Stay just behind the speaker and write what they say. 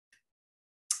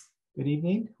Good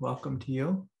evening. Welcome to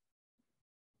you.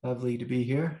 Lovely to be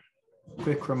here.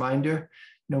 Quick reminder,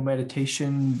 no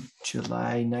meditation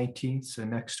July 19th, so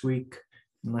next week,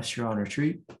 unless you're on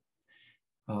retreat.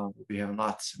 We'll be having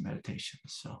lots of meditations.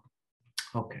 So,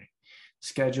 okay.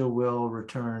 Schedule will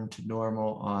return to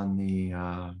normal on the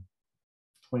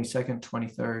 22nd,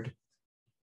 23rd.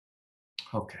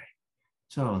 Okay.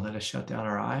 So let us shut down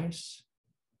our eyes.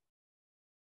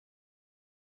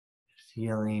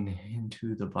 Feeling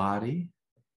into the body.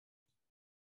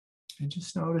 And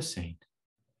just noticing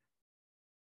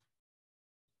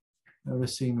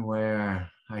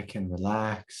where I can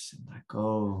relax and let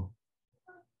go.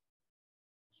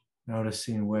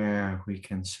 Noticing where we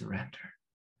can surrender.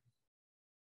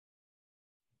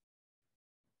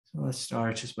 So let's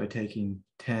start just by taking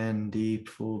 10 deep,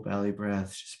 full belly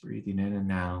breaths, just breathing in and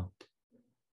out.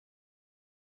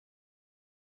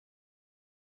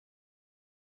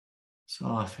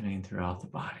 Softening throughout the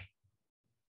body.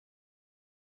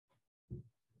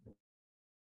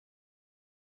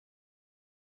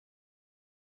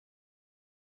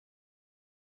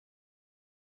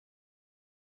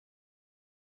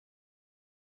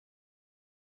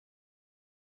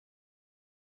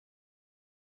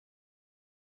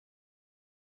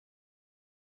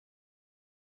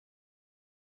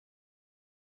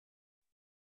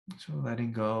 So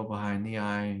letting go behind the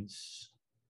eyes,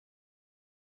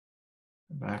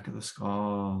 the back of the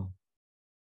skull,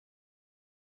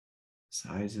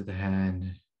 sides of the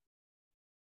head.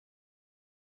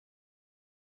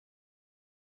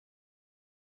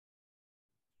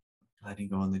 Letting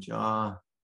go in the jaw.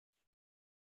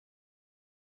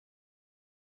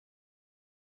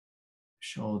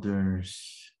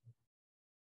 Shoulders.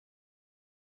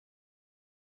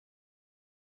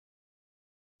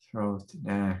 Throat,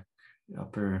 neck, the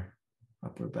upper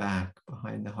back,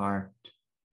 behind the heart.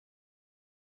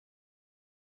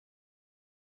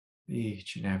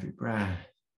 Each and every breath.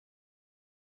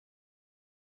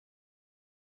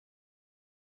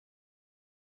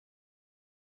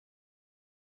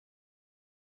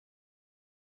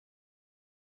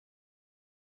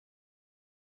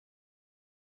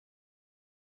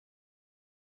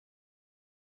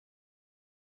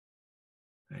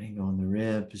 Letting go in the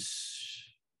ribs,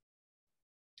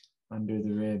 under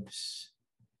the ribs,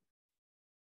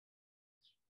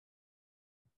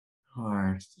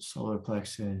 heart, the solar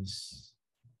plexus.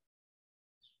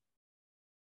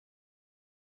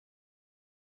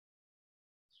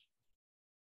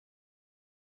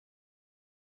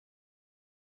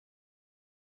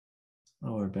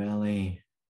 Lower belly.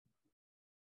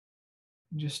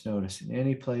 And just noticing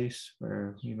any place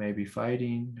where we may be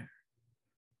fighting,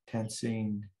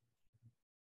 tensing,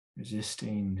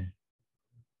 resisting.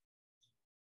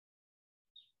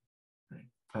 Like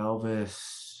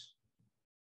pelvis,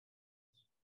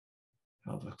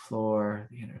 pelvic floor,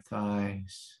 the inner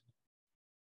thighs.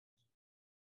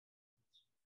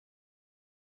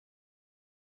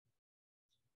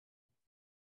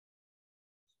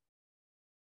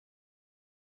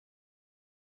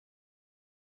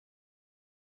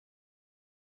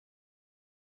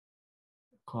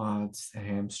 Quads, the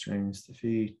hamstrings, the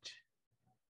feet,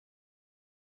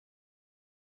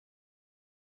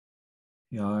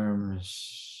 the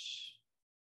arms,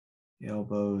 the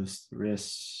elbows, the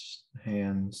wrists, the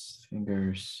hands,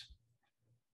 fingers.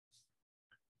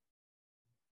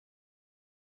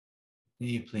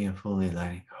 Deeply and fully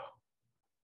letting go.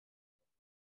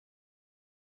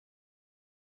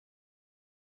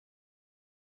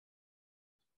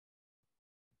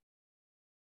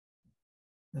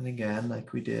 And again,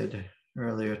 like we did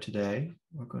earlier today,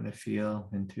 we're going to feel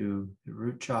into the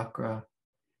root chakra.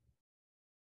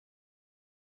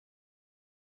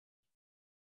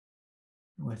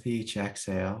 With each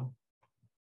exhale,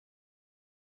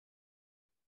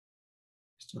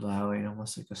 just allowing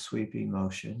almost like a sweeping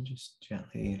motion, just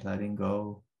gently letting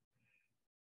go,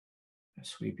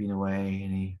 sweeping away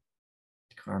any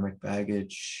karmic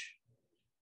baggage.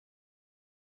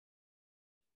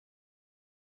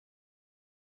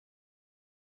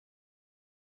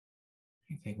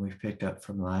 Anything we've picked up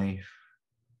from life.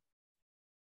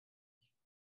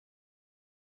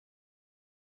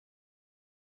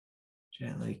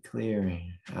 Gently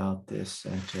clearing out this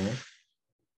center.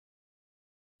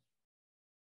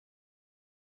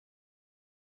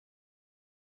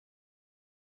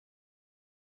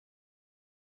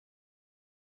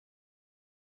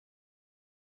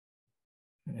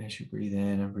 And as you breathe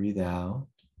in and breathe out,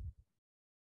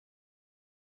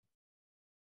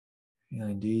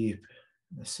 feeling deep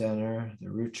in the center,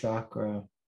 the root chakra,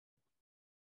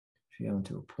 feeling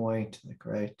to a point like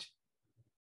right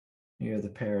near the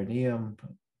perineum, but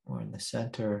more in the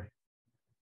center,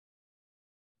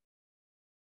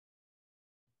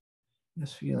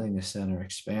 Just feeling the center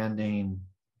expanding,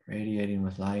 radiating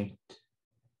with light.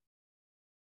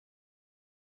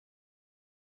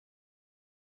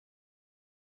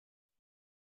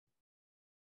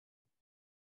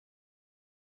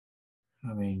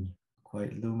 Becoming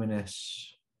quite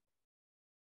luminous.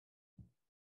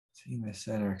 Seeing the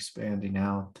center expanding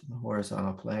out to the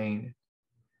horizontal plane.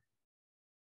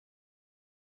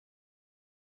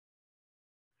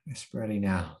 And spreading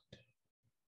out.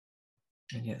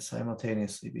 And yet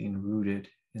simultaneously being rooted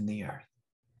in the earth.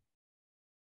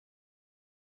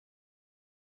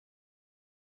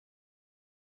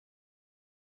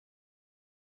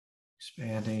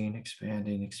 Expanding,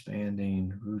 expanding,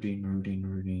 expanding, rooting, rooting,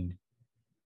 rooting.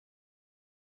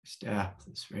 This depth,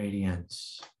 this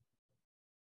radiance.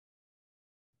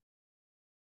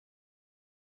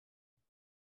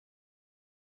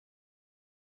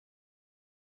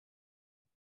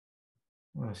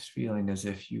 Almost feeling as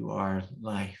if you are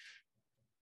life.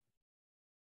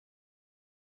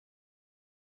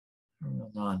 From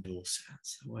a non-dual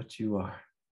sense of what you are.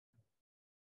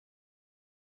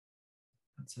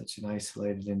 Not such an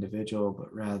isolated individual,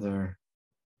 but rather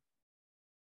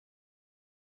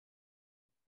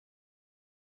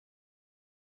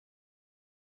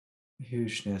the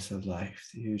hugeness of life,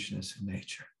 the hugeness of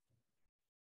nature.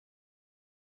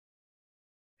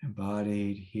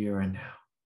 Embodied here and now.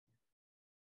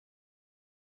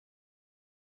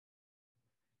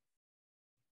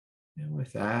 And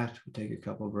with that, we'll take a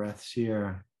couple breaths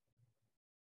here.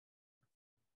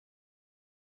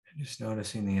 And just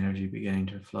noticing the energy beginning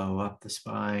to flow up the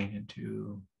spine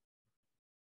into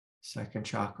second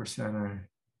chakra center.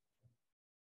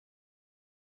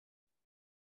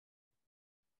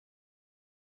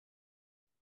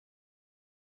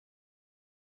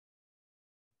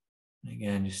 And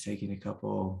again, just taking a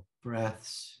couple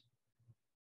breaths,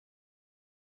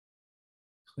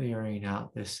 clearing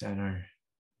out this center.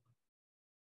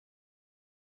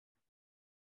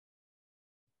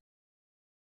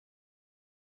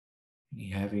 Any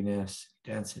heaviness,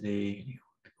 density, any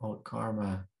old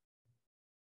karma,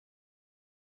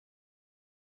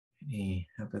 any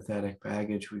empathetic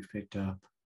baggage we've picked up.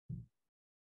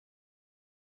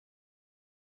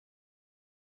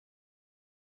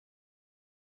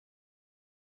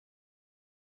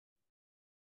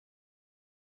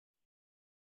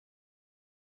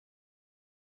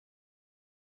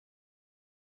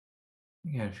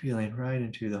 Again, feeling right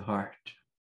into the heart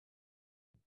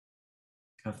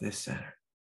of this center.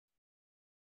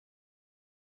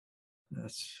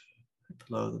 That's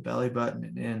below the belly button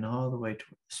and in all the way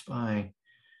toward the spine.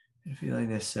 And feeling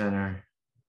this center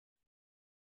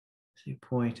as a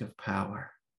point of power.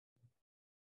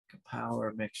 A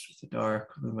power mixed with the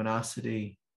dark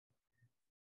luminosity.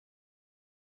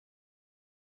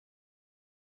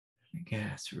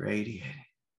 Again, it's radiating,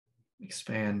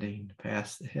 expanding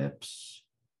past the hips,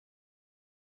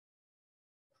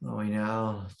 flowing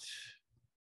out,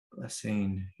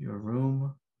 blessing your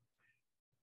room,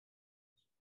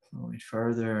 flowing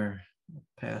further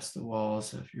past the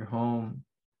walls of your home,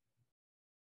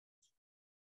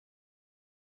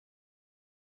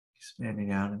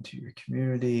 expanding out into your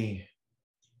community,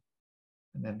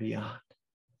 and then beyond,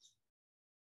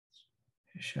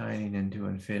 shining into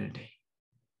infinity.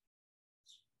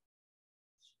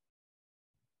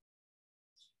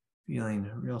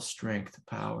 Feeling a real strength,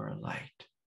 power, and light.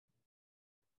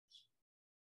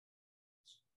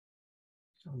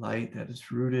 A light that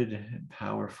is rooted and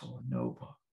powerful and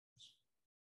noble.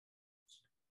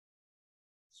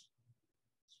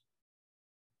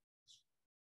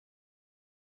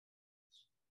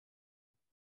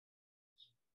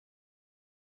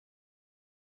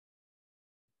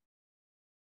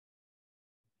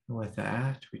 And with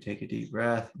that, we take a deep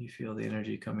breath and you feel the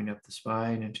energy coming up the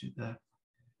spine into the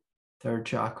third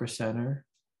chakra center.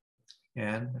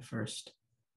 Again, the first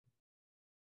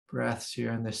breaths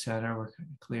here in the center, we're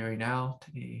clearing out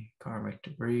any karmic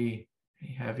debris,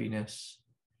 any heaviness,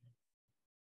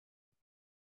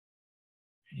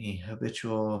 any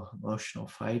habitual emotional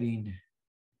fighting.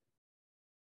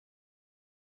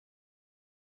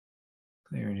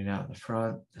 Clearing it out the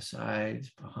front, the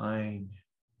sides, behind.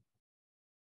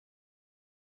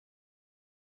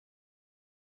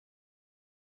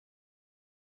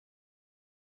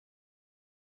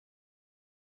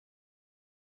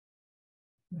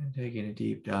 And taking a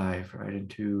deep dive right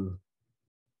into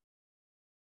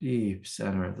deep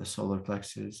center of the solar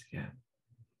plexus again.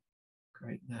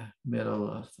 Right in the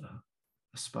middle of the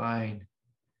spine.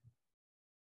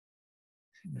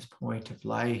 This point of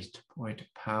light, point of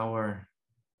power.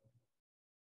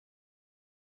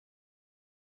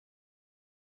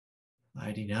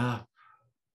 Lighting up,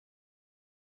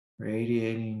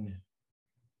 radiating.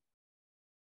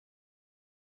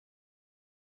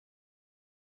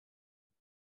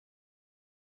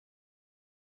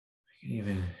 You can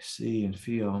even see and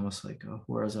feel almost like a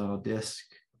horizontal disc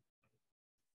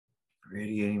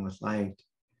radiating with light,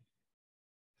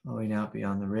 flowing out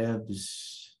beyond the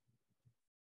ribs,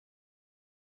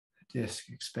 the disc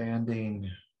expanding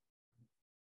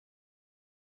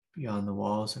beyond the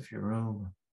walls of your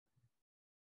room.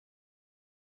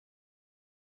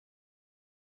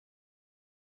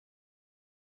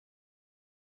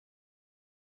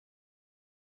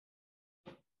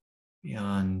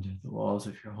 Beyond the walls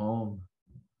of your home.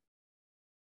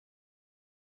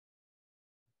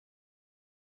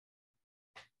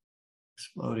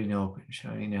 Exploding open,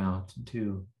 shining out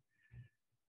into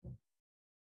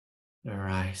the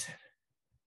horizon.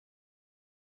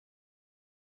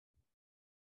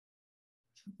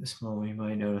 So at this moment, you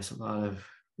might notice a lot of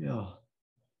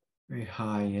very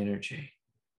high energy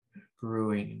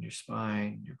brewing in your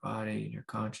spine, your body, and your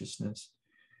consciousness.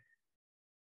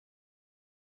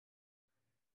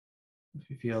 If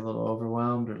you feel a little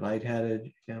overwhelmed or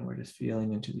lightheaded, again, we're just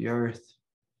feeling into the earth.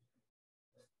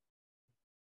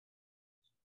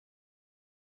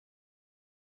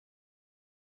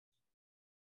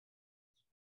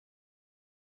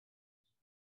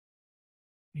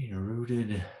 Being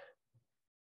rooted.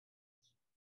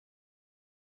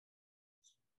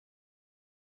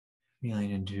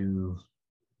 Feeling into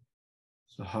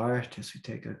the heart as we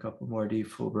take a couple more deep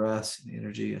full breaths and the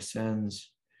energy ascends,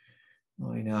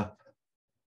 flowing up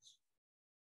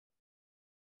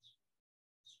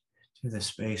to the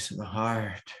space of the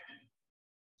heart.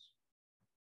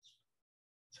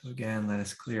 So again, let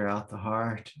us clear out the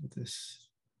heart with this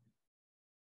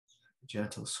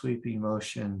gentle sweeping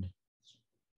motion,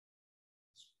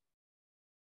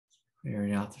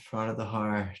 clearing out the front of the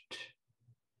heart,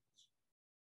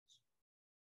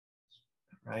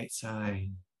 the right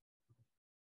side,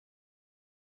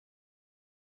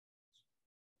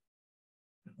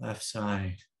 the left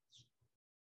side.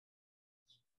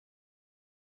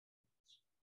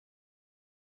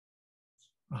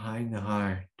 Behind the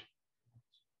heart.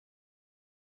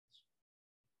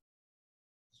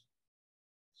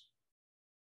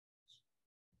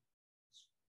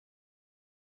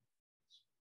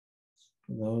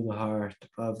 Below the heart,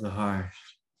 above the heart.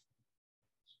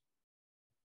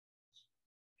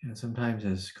 And sometimes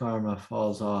as karma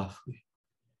falls off, we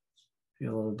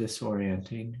feel a little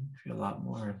disorienting, we feel a lot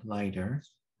more lighter.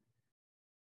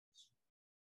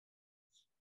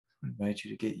 I invite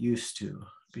you to get used to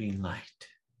being light.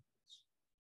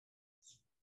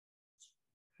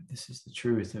 This is the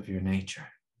truth of your nature.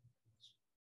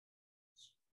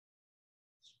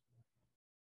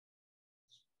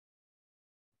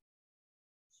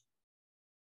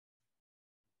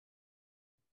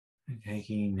 And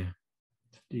taking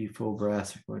deep full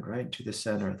breaths, going right into the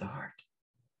center of the heart.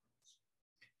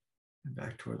 And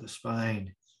back toward the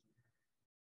spine.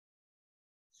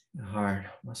 The heart,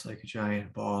 almost like a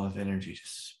giant ball of energy,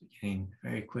 just beginning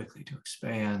very quickly to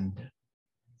expand,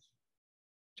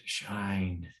 to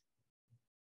shine.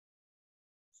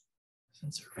 A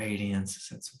sense of radiance, a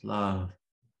sense of love.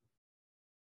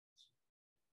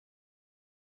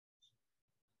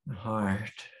 The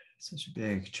heart, such a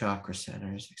big chakra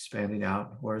center, is expanding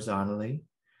out horizontally,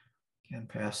 again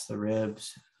past the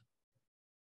ribs,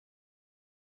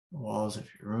 the walls of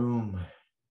your room.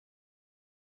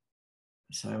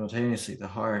 Simultaneously, the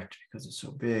heart, because it's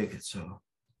so big, it's so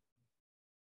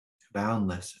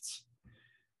boundless, it's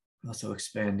also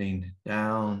expanding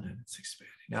down, and it's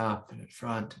expanding up and in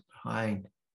front and behind.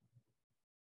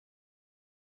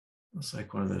 It's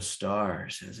like one of those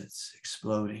stars. As it's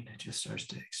exploding, it just starts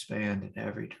to expand in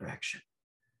every direction.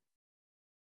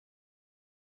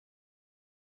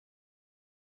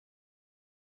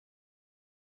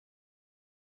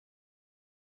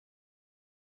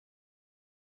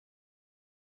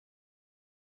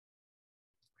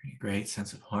 A great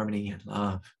sense of harmony and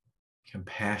love,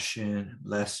 compassion,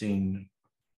 blessing.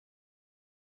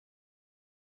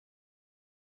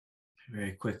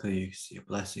 Very quickly, you see a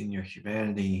blessing your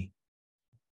humanity,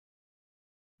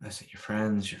 blessing your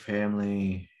friends, your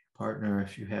family, your partner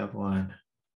if you have one,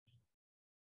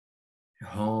 your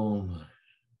home,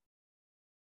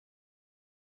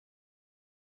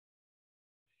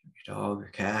 your dog or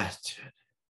cat.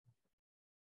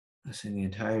 Blessing the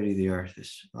entirety of the earth.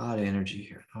 There's a lot of energy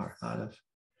here in the heart, a lot of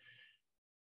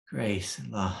grace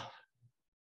and love.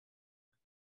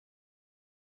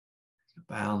 A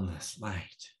boundless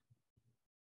light.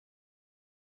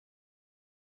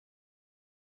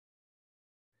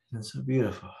 And so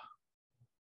beautiful.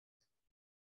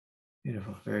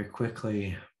 Beautiful. Very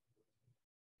quickly,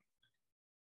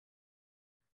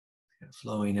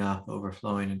 flowing up,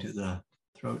 overflowing into the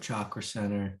throat chakra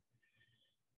center.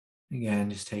 Again,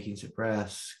 just taking some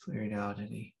breaths, clearing out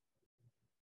any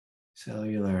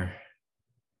cellular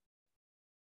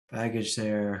baggage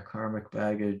there, karmic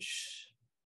baggage,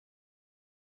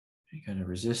 any kind of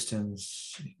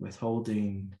resistance,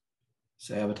 withholding,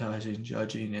 sabotaging,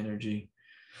 judging energy.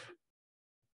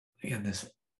 Again,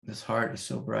 this heart is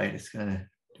so bright, it's kind of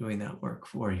doing that work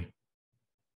for you.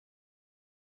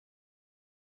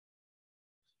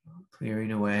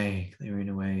 Clearing away, clearing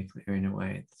away, clearing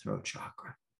away the throat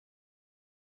chakra.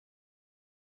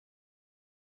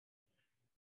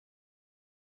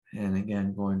 And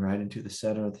again, going right into the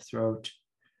center of the throat,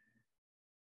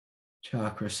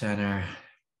 chakra center,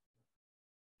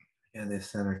 and this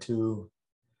center too.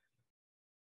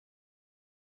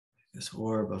 This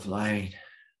orb of light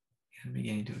and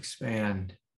beginning to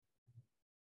expand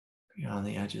beyond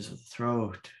the edges of the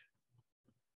throat,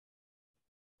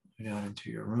 down into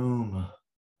your room.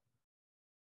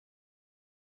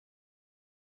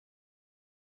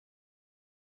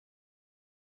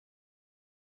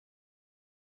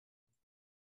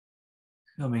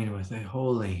 Coming with a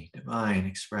holy, divine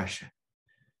expression,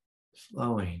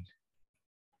 flowing,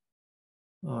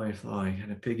 flowing, flowing,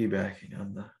 kind of piggybacking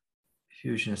on the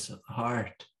hugeness of the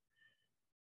heart.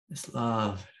 This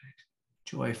love,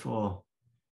 joyful,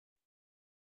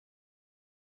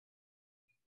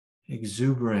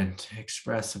 exuberant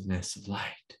expressiveness of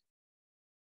light.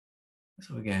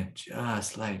 So again,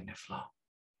 just letting it flow.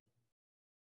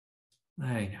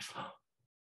 Letting it flow.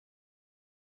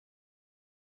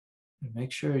 And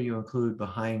make sure you include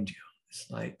behind you,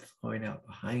 this light flowing out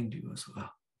behind you as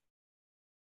well.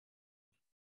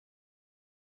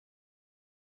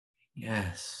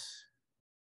 Yes.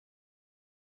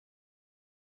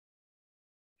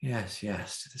 Yes,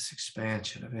 yes, to this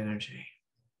expansion of energy.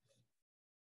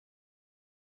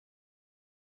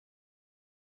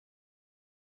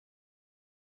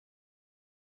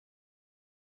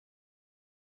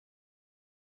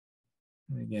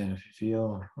 And again, if you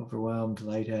feel overwhelmed,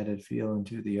 lightheaded, feel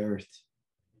into the earth.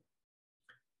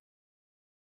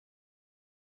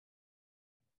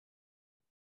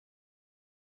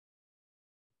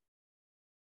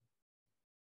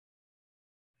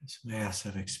 This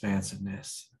massive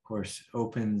expansiveness, of course, it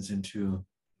opens into the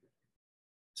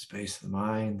space of the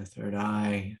mind, the third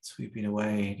eye, sweeping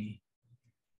away any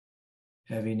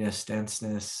heaviness,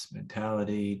 denseness,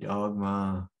 mentality,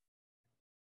 dogma,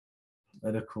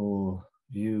 political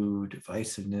view,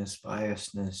 divisiveness,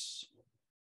 biasness,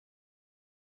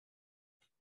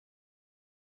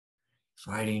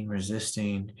 fighting,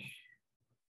 resisting,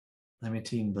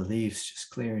 limiting beliefs,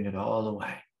 just clearing it all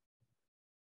away.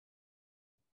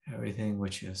 Everything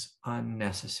which is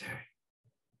unnecessary.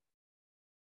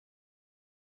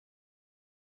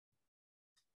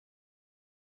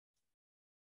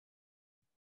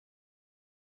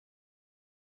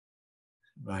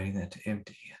 Inviting that to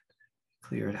empty and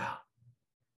clear it out.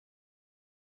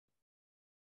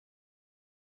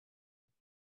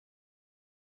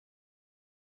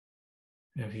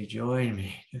 And if you join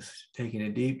me, just taking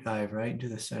a deep dive right into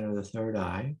the center of the third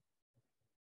eye,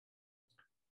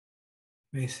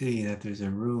 you may see that there's a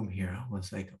room here,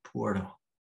 almost like a portal,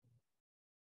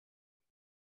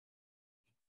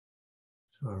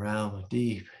 to a realm of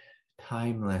deep,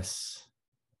 timeless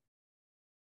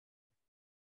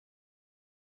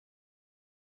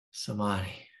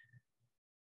samadhi.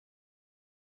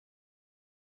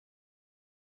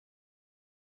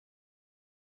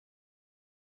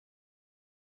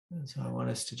 And so I want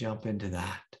us to jump into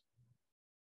that.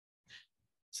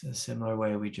 It's a similar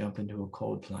way we jump into a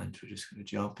cold plunge. We're just going to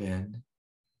jump in.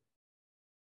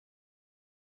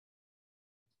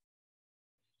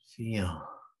 Feel.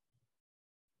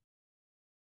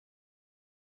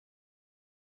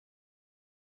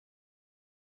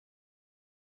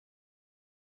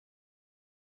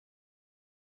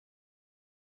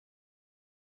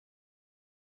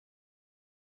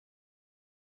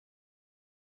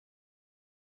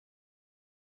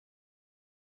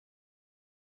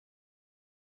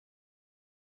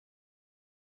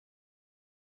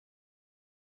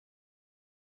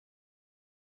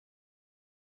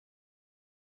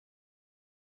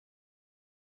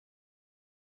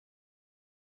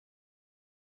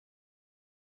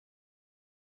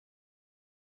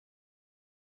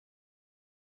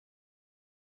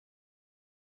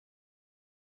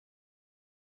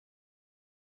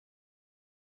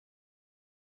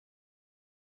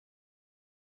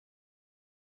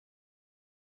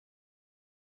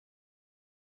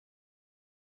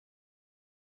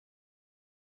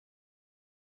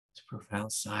 It's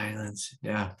profound silence,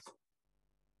 depth.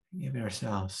 Giving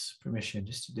ourselves permission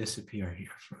just to disappear here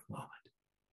for a moment.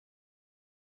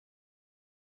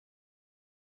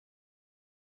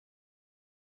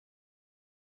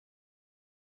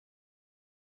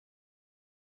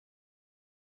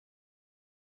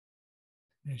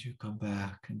 As you come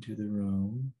back into the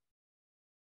room,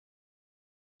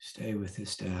 stay with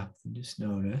this depth and just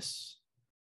notice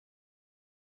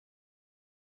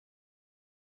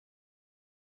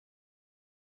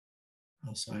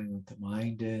how silent the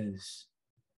mind is.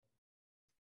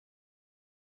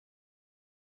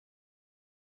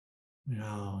 You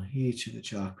know, each of the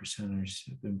chakra centers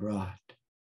have been brought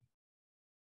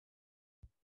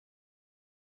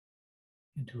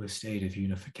into a state of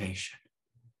unification.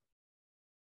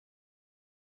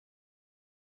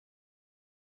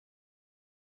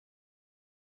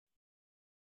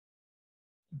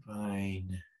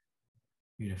 Divine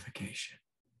unification.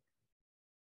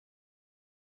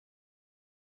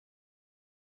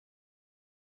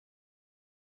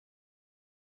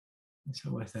 And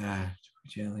so with that, we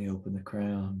gently open the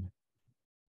crown.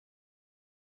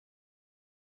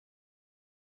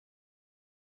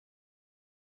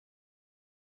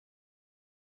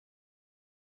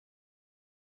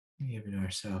 Giving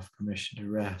ourselves permission to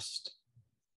rest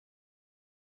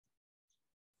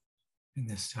in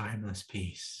this timeless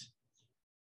peace.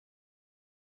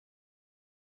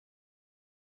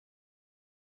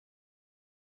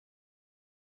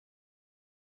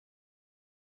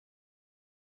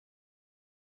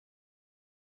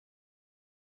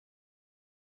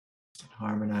 And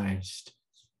harmonized.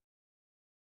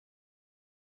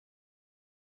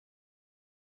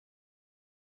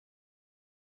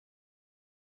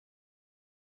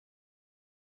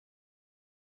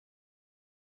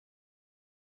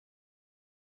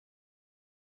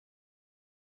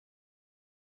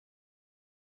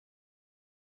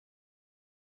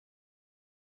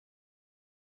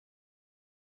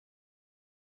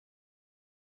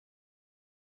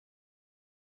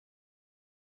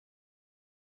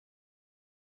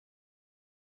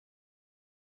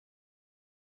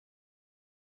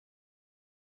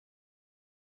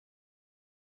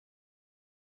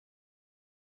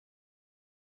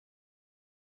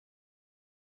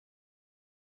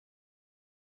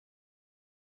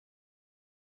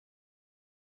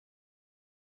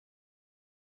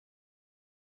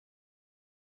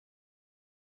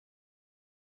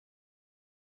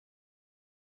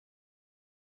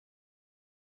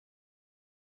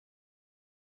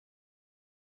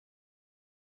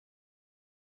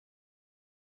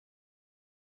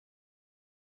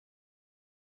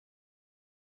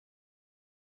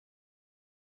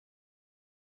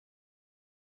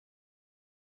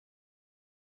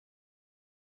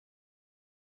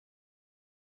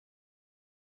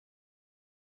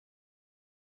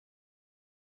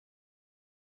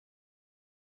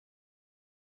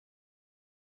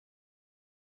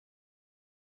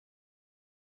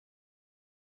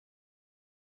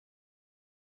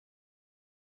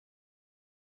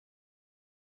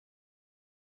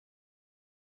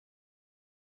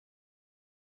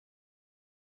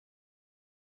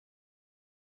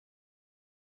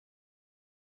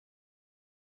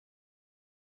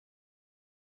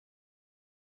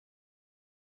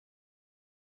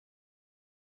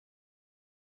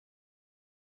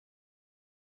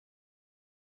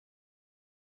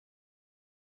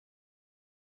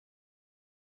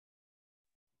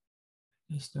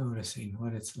 Just noticing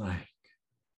what it's like.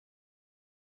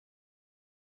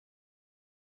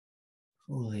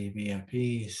 Fully be at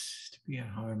peace, to be in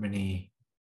harmony.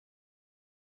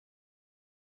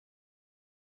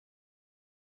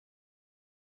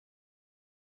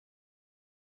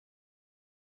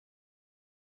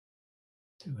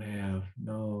 To have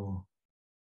no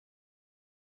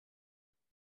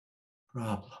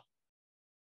problem.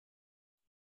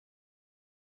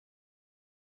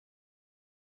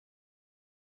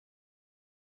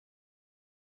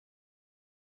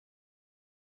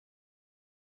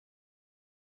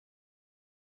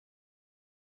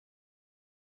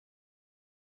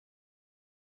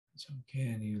 So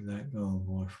can you let go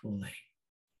more fully?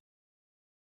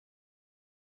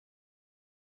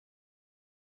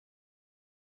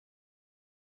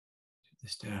 To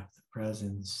this depth of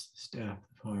presence, this depth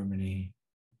of harmony.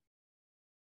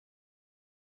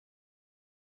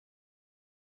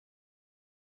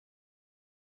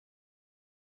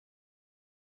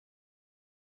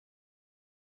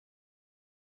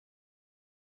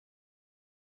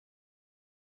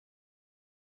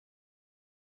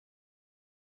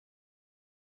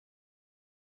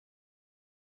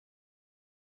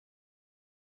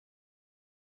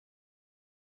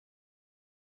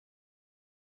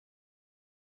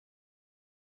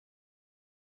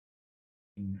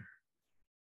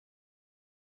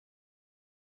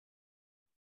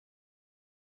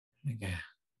 Again,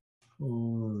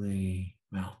 fully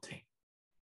melting.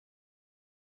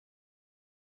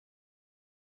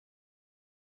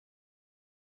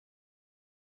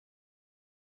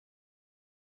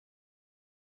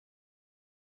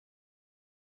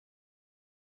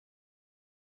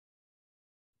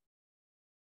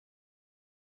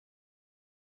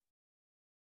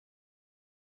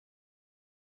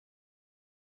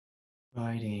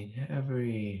 Providing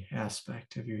every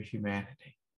aspect of your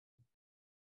humanity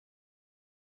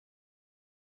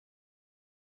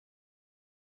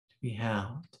to be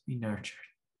held, to be nurtured.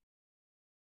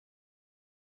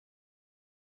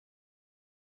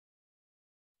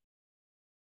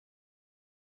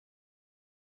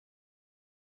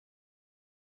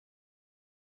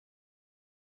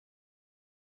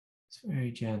 It's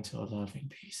very gentle, loving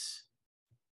peace.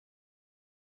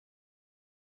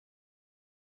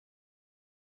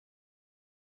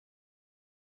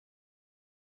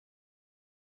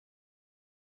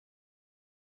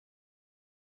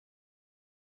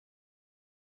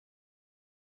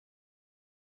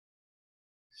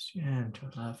 It's gentle,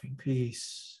 loving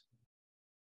peace.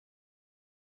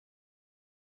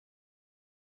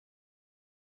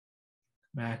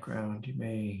 Background, you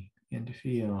may begin to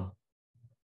feel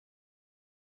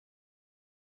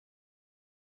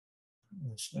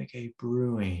it's like a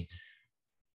brewing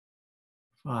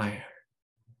fire,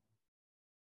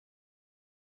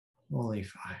 holy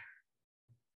fire.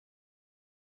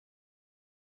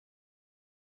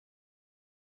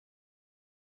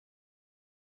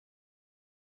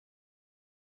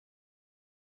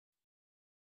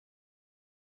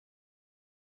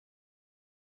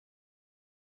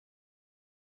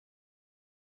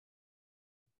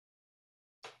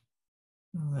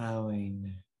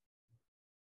 Allowing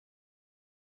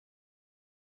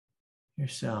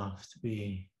yourself to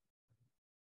be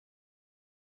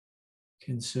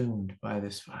consumed by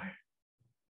this fire.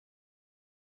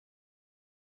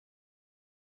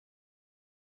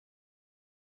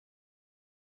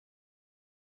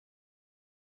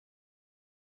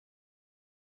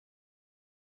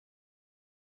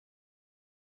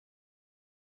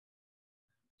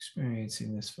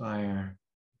 Experiencing this fire,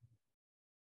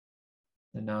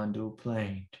 the non-dual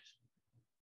plane,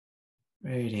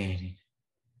 radiating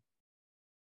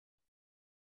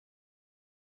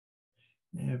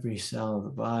every cell of the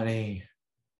body,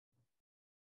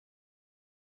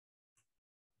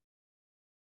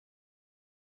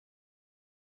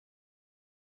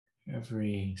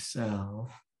 every cell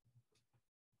of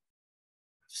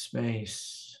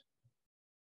space,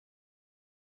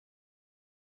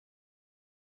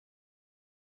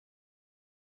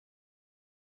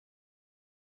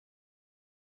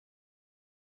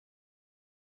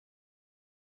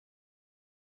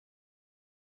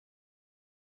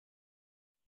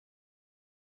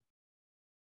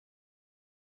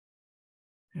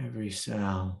 every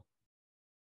cell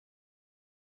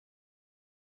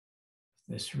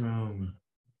of this room,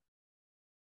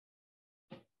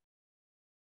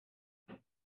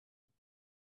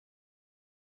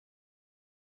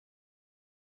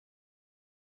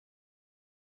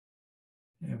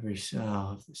 every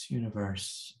cell of this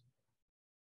universe,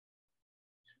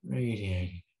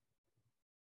 radiating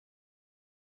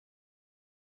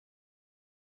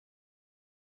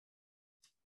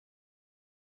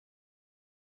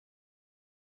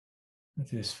with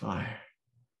this fire,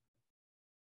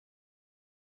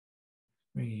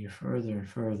 bringing you further and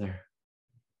further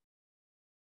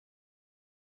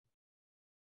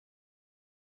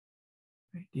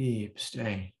a deep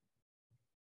state.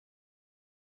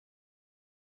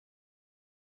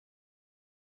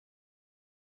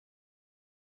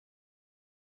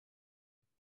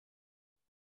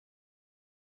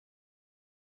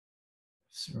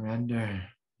 Surrender,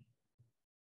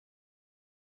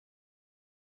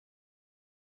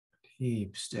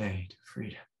 deep state of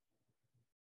freedom.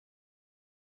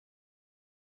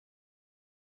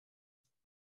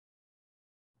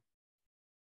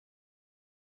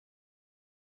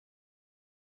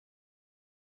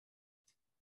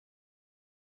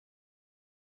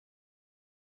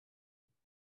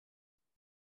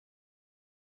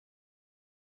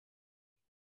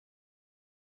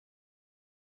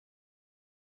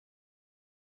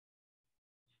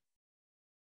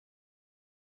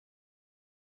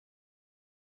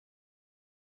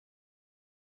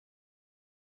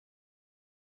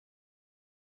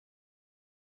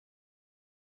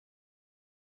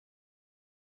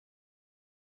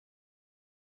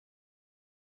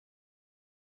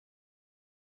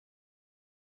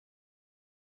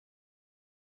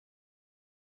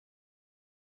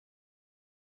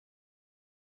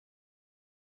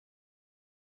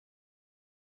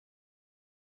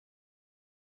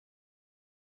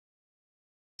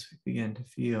 begin to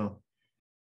feel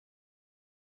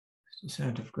the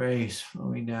descent of grace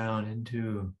flowing down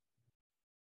into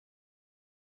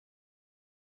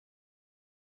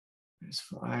this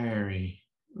fiery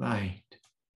light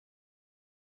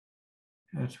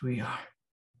as we are.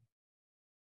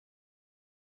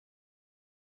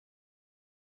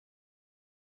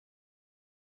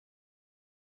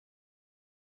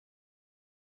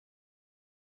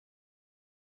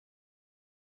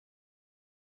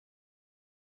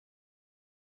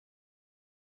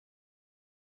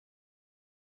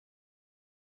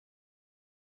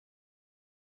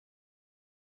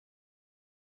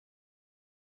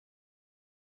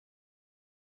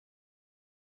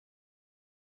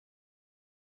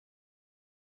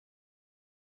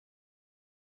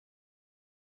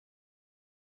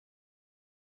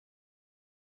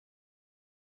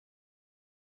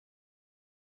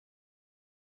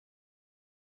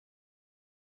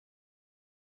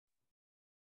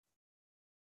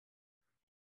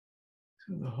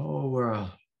 So the whole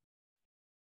world,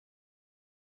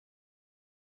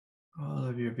 all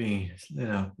of your being is lit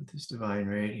up with this divine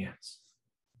radiance.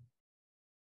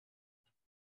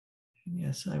 And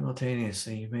yes,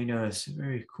 simultaneously, you may notice a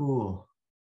very cool,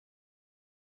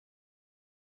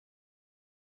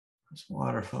 this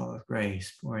waterfall of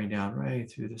grace pouring down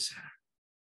right through the center.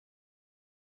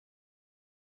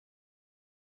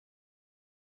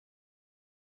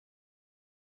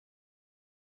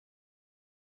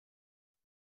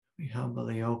 We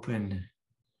humbly open.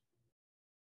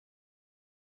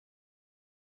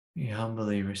 We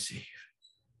humbly receive.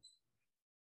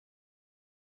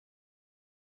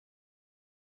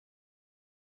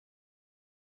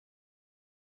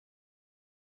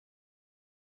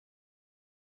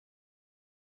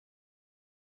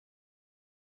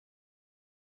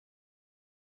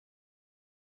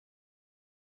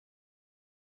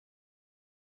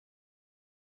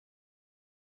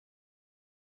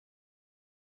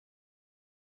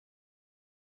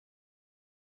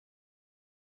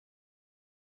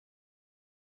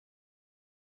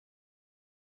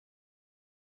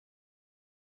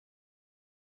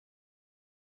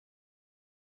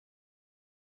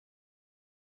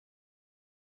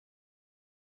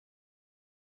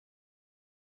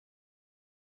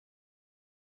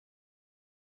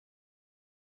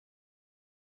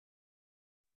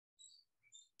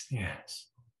 Yes.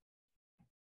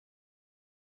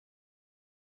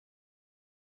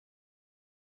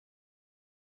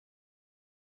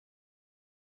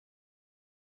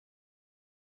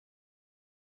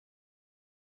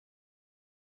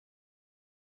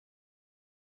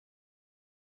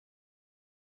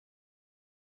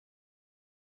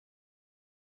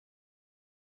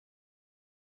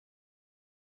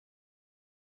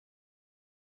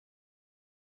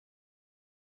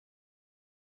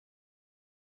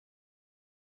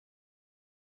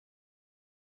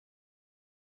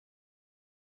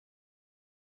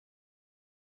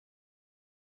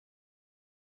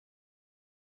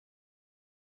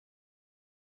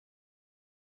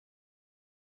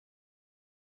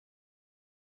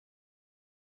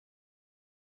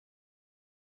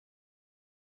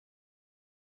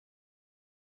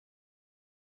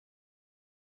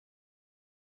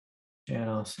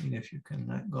 Channel, seeing if you can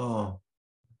let go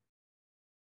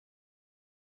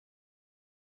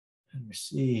and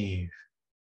receive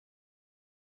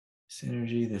this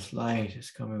energy, this light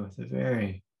is coming with a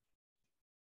very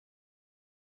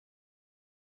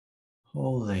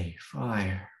holy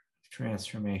fire of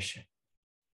transformation.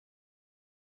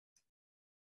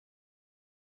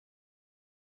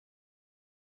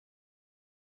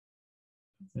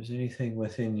 If there's anything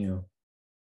within you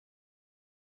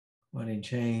wanting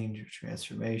change or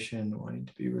transformation, wanting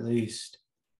to be released,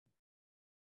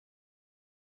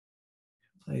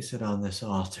 place it on this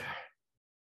altar.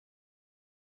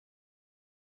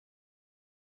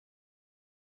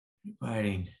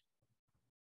 Inviting to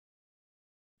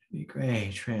be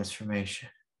great transformation,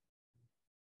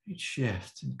 great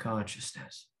shift in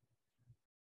consciousness,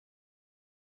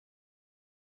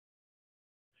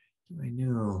 to a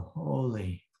new,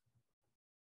 holy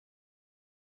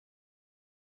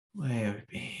way of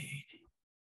being.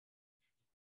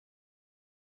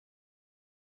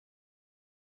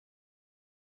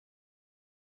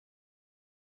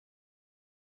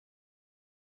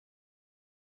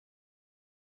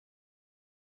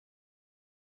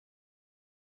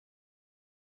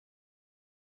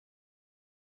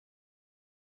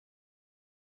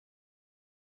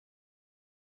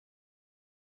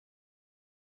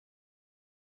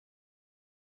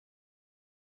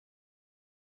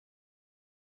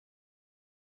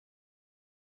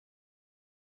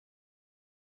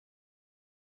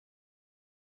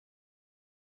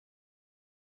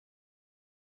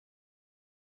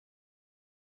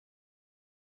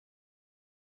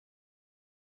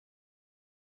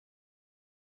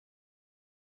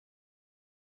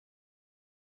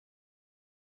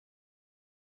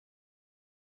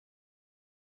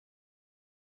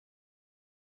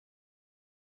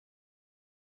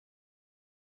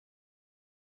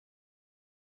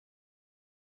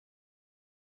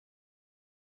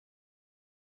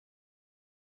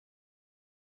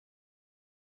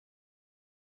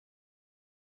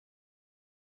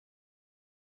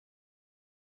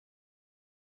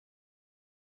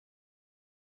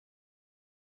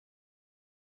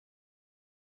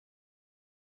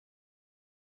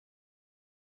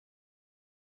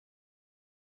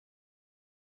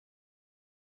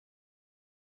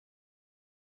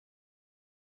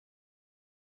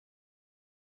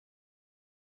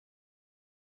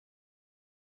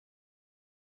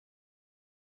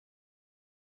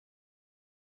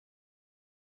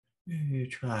 You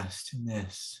trust in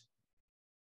this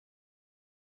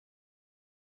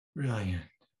brilliant,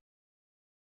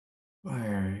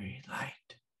 fiery light.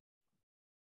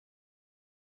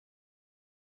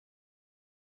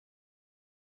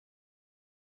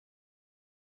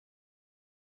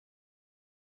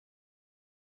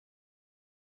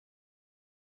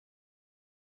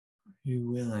 Are you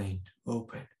willing to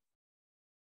open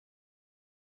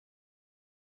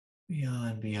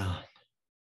beyond?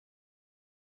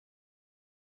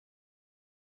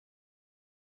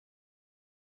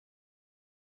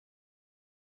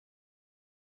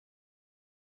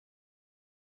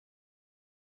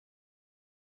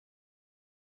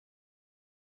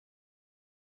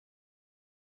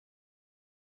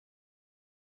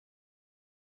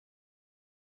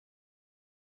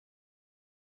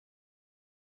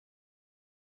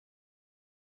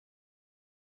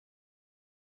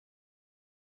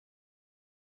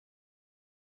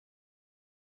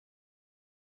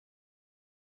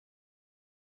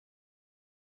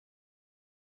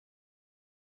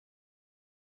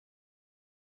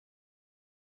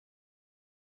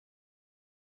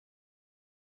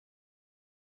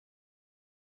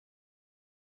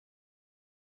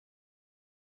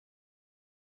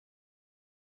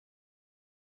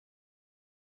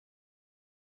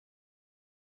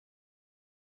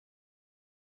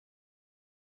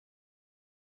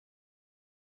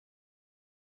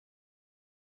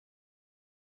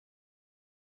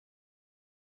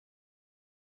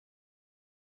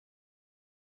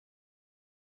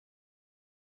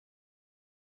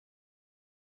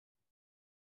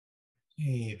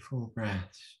 Deep, full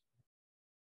breaths.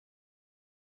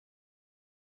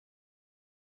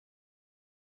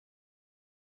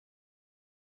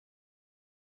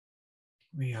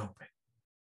 Reopen.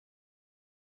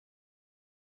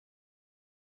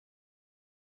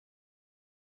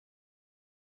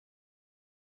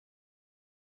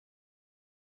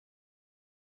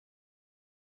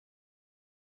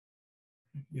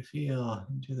 You feel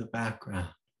into the background,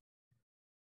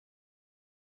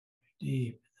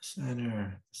 deep in the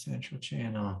center, the central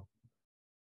channel.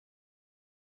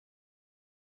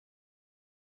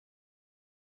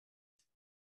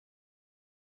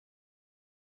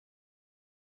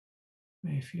 You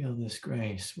may feel this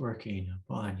grace working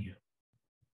upon you.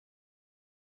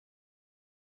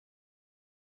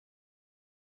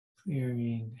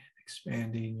 Clearing,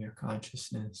 expanding your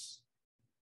consciousness.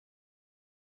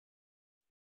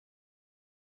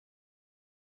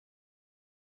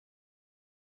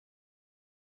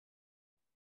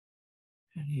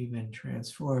 And even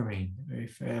transforming the very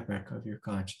fabric of your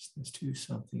consciousness to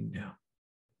something new.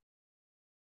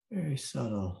 Very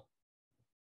subtle,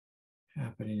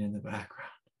 happening in the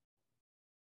background.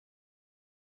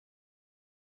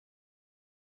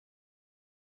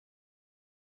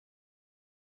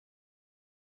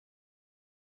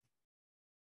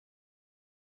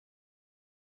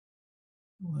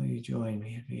 Will you join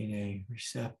me in being a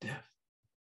receptive,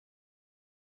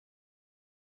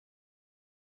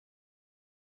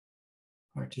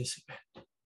 participant?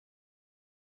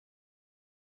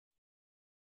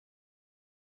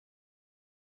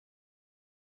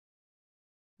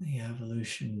 The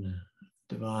evolution of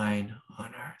the divine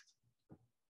on earth.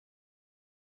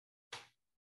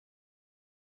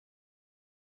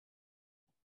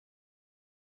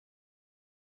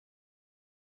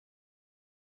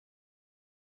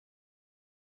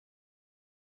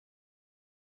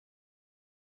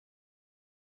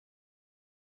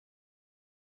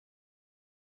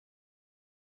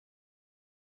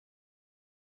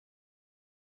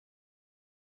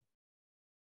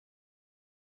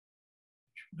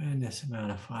 Tremendous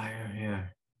amount of fire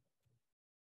here.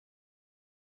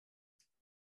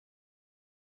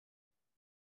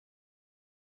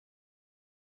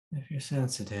 If you're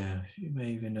sensitive, you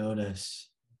may even notice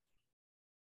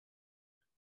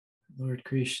Lord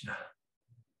Krishna.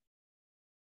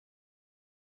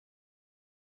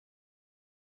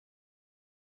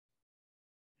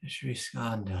 Sri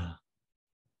Skanda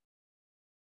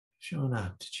shown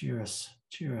up to cheer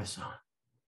us on,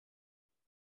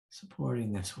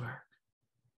 supporting this work.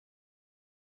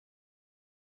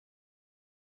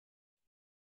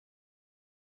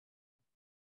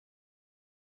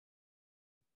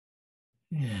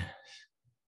 Yes.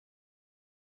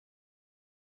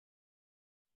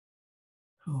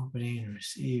 Opening and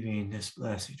receiving this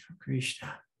blessing from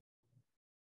Krishna,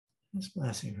 this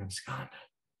blessing from Skanda.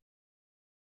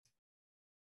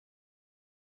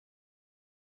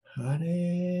 Hare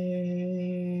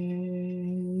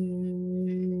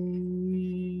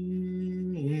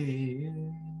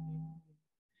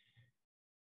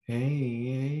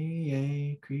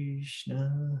Hey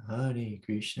Krishna, Hare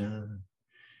Krishna,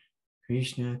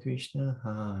 Krishna Krishna,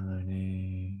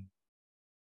 Hare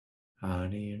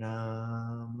Hare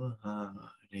Rama,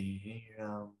 Hare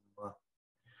Rama,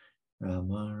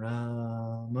 Rama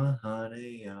Rama,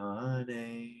 Hare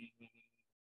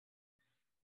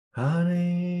Hare,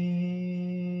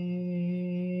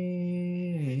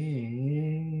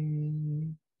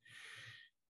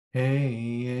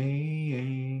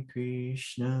 Hey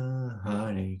Krishna,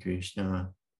 Hare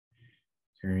Krishna,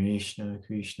 Krishna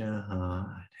Krishna,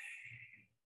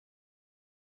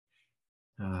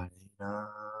 Hare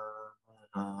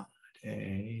Rama,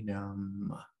 Hare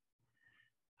Rama,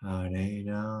 Hare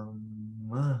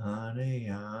Rama, Hare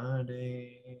Hare,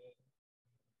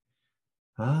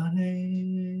 Hare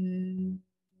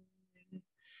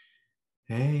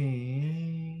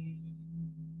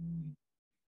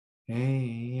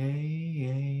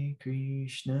Hey,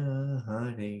 Krishna,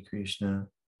 Hare Krishna,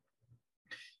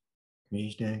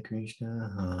 Krishna Krishna,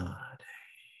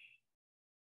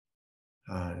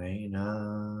 Hare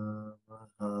Rama,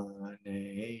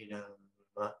 Hare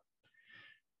Rama,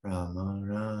 Rama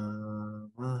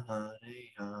Rama,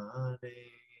 Hare Hare,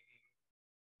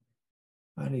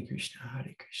 Hare Krishna,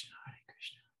 Hare Krishna, Hare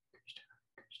Krishna, Krishna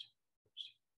Krishna.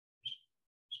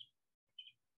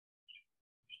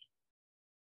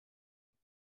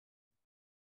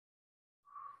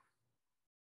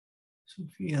 So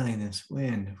feeling this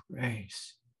wind of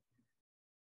grace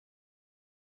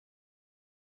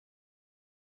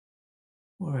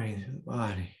pouring through the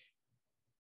body,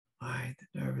 mind, the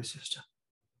nervous system.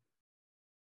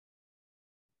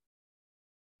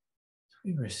 So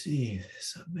we receive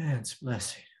this immense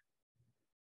blessing.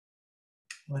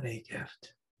 What a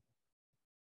gift.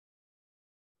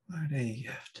 What a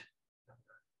gift.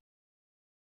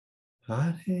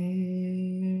 Hare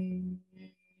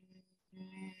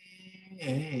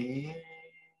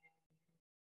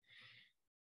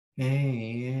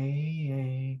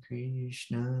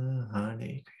Krishna,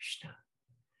 Hare Krishna,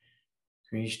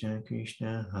 Krishna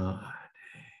Krishna,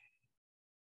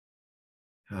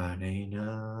 Hare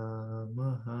Rama,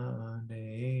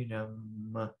 Hare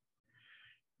Rama,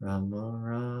 Rama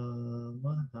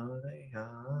Rama, Hare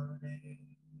Hare,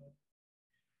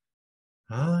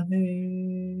 Hare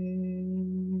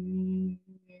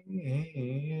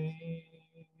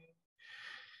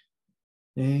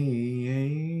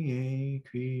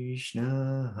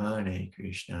Krishna, Hare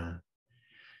Krishna,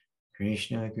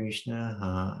 Krishna Krishna,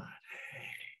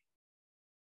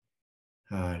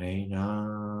 Hare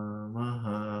Rama,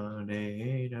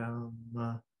 Hare Rama,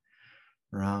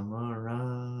 Rama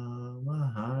Rama,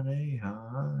 Hare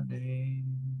Hare,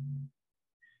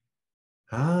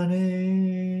 Hare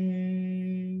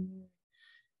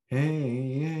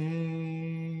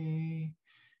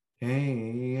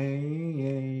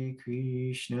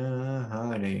Krishna,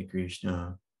 Hare Krishna,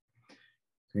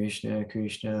 Krishna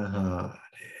Krishna,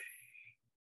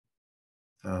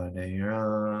 Hare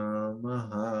Rama,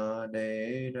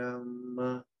 Hare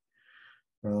Rama,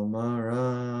 Rama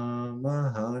Rama,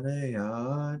 Hare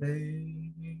Hare.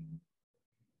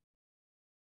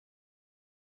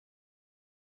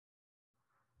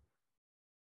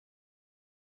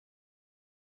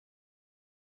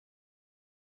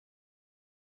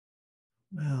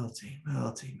 Melting,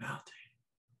 melting, melting.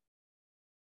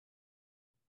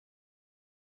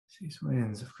 These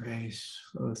winds of grace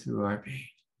flow through our being.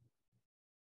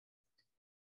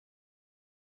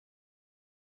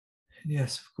 And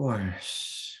yes, of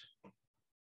course,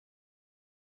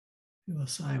 we will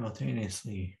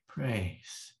simultaneously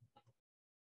praise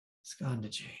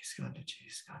Gangaji, Gangaji,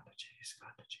 Gangaji,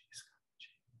 Gangaji,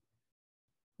 Gangaji.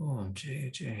 Om Jaya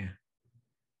Jaya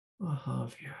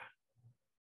Mahavira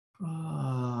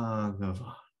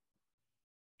Bhagavan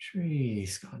Shri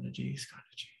Gangaji,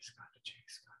 Gangaji, Gangaji,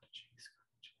 Gangaji,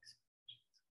 Gangaji.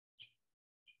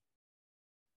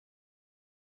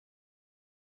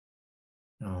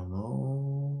 Namo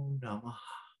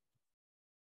Namaha.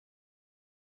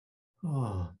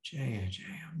 Oh, Jaya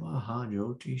Jaya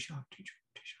Mahajoti Shakti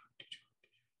Joti Shakti Joti.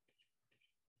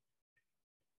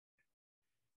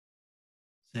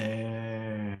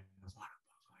 There.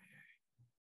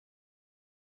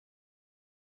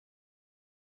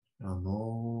 Namo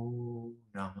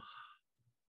Namaha.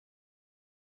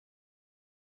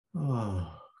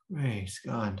 Oh, grace,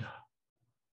 Ganda,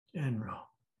 General,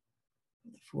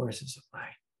 the forces of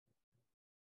light.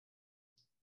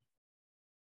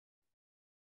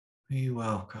 We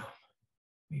welcome,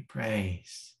 we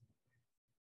praise,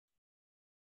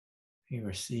 we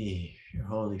receive your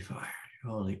holy fire,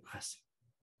 your holy blessing.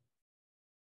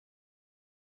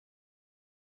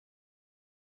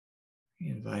 We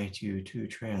invite you to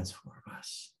transform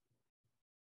us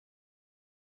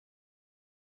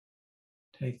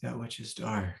Take that which is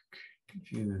dark,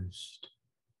 confused,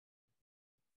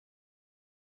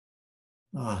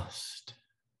 lost.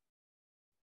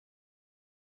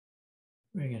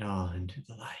 Bring it all into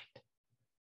the light.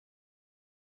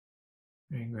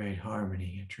 Bring great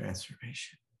harmony and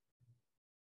transformation.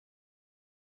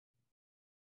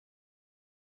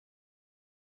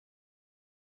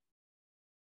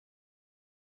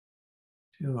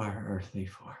 To our earthly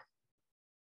form.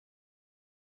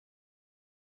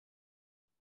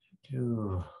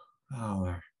 To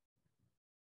our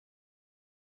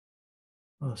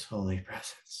most holy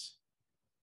presence.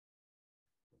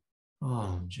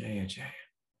 Om Jaya Jaya.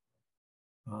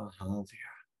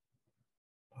 Mahavira.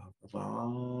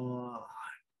 Bhagavan.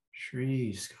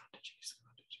 Shri Skandaji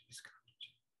Skandaji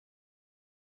Skandaji.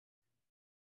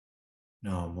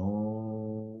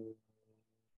 Namo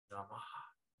Namaha.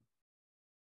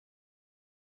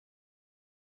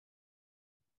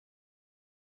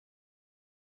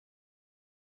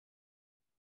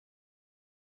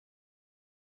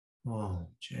 Om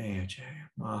Jaya Jaya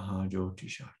Maha Jyoti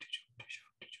Shakti Jyoti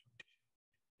Shakti Jyoti.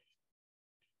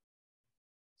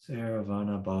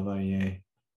 Saravana Bhavaye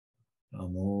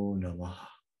Namo Namaha.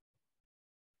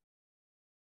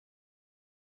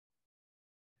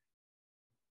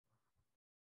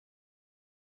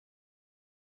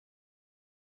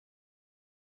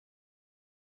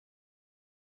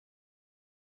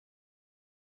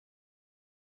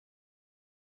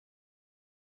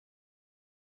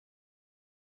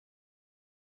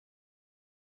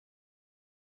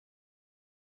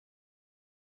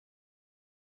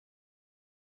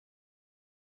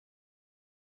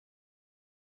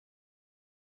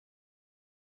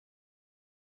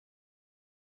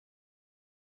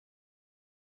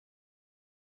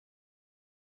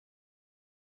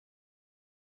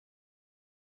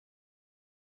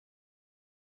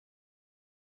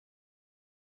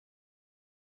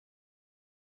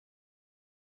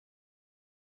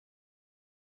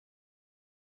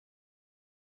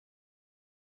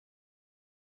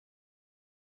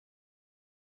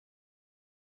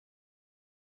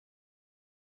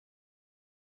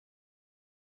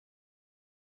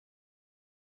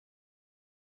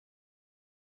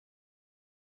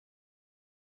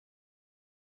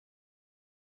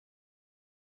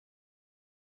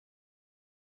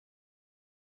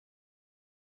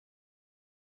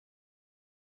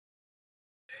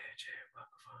 Jaya Jaya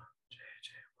Bhagavan. Jaya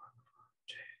Jaya Bhagavan.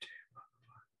 Jaya Jaya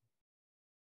Bhagavan.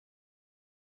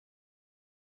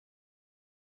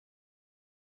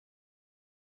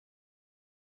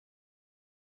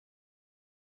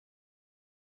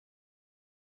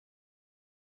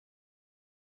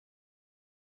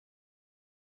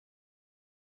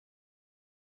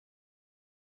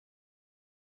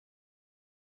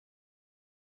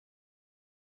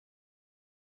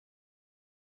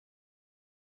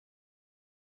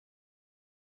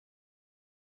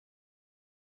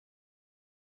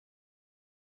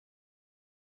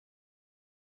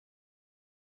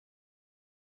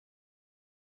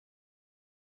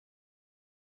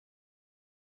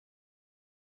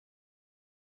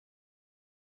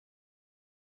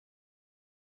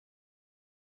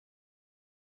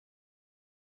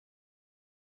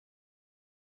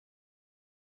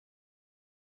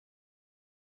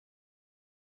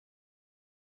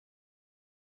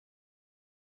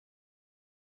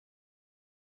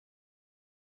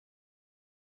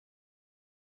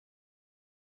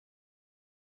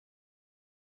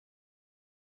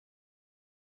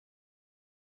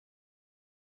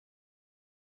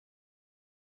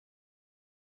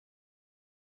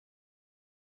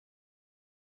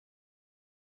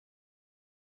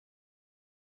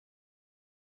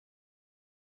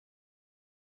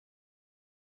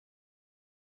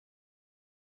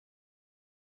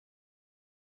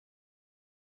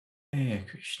 Jaya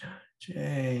Krishna.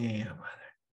 Jaya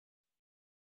Mother.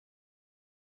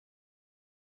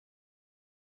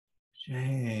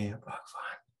 Jaya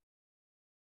Bhagavan.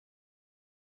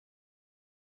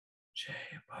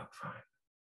 Jaya Bhagavan.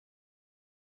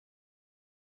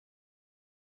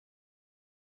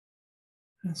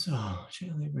 And so,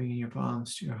 gently bringing your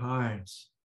palms to your hearts,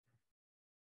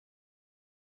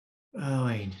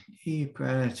 bowing deep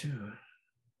gratitude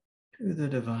to the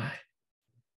divine,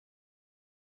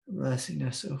 blessing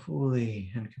us so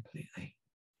fully and completely.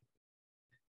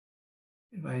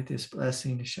 Invite this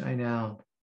blessing to shine out,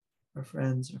 our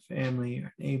friends, our family,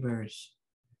 our neighbors,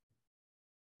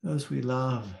 those we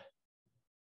love,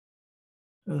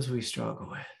 those we struggle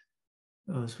with,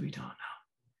 those we don't know.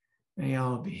 May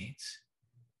all beings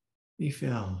be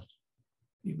filled,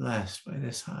 be blessed by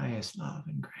this highest love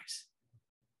and grace,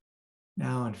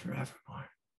 now and forevermore.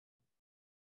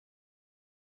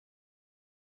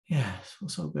 Yes, well,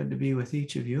 so good to be with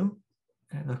each of you.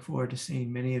 I look forward to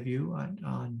seeing many of you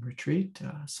on retreat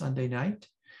Sunday night.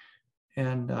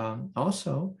 And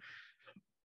also,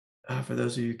 for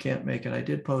those of you who can't make it, I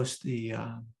did post the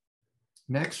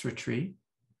next retreat,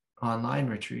 online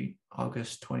retreat,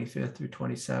 August 25th through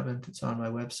 27th. It's on my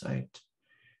website.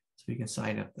 So you can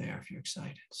sign up there if you're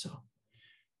excited. So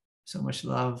much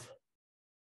love,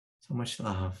 so much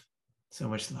love, so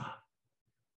much love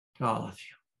to all of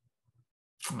you.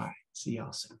 All right, see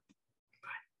y'all soon.